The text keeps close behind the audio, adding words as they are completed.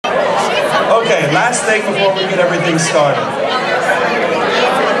Okay, last thing before we get everything started.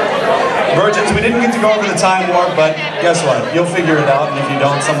 Virgins, we didn't get to go over the time warp, but guess what? You'll figure it out, and if you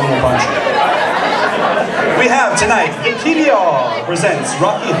don't, someone will punch you. We have tonight, the PBR presents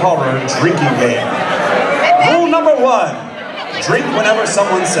Rocky Horror Drinking Game. Rule number 1, drink whenever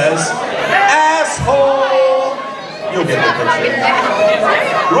someone says, asshole. You'll get the picture.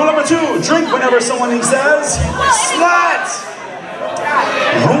 Rule number 2, drink whenever someone says, slut.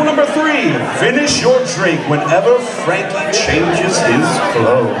 Rule number 3, finish your drink whenever Frankie changes his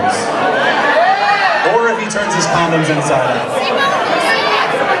clothes. Or if he turns his condoms inside out.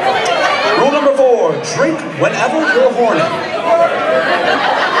 Rule number 4, drink whenever you're horny.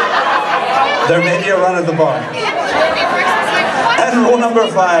 There may be a run at the bar. And rule number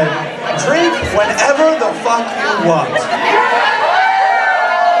 5, drink whenever the fuck you want.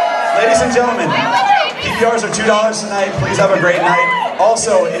 Ladies and gentlemen, PBRs are $2 tonight. Please have a great night.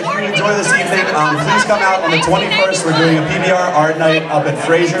 Also, if you enjoy this evening, please come out on the 21st. We're doing a PBR art night up at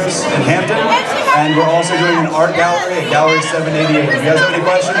Fraser's in Hampton. And we're also doing an art gallery at Gallery 788. If you guys have any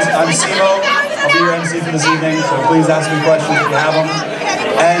questions, I'm Simo. I'll be your MC for this evening, so please ask me questions if you have them.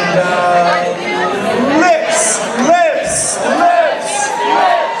 And, lips! Lips! Lips!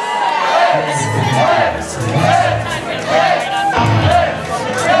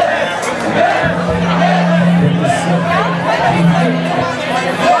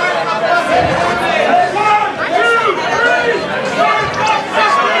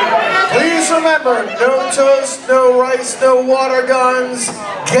 Please remember, no toast, no rice, no water guns.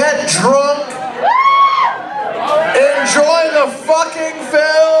 Get drunk. Enjoy the fucking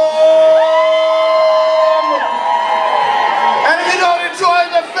film. And if you don't enjoy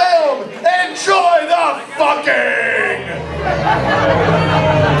the film, enjoy the fucking.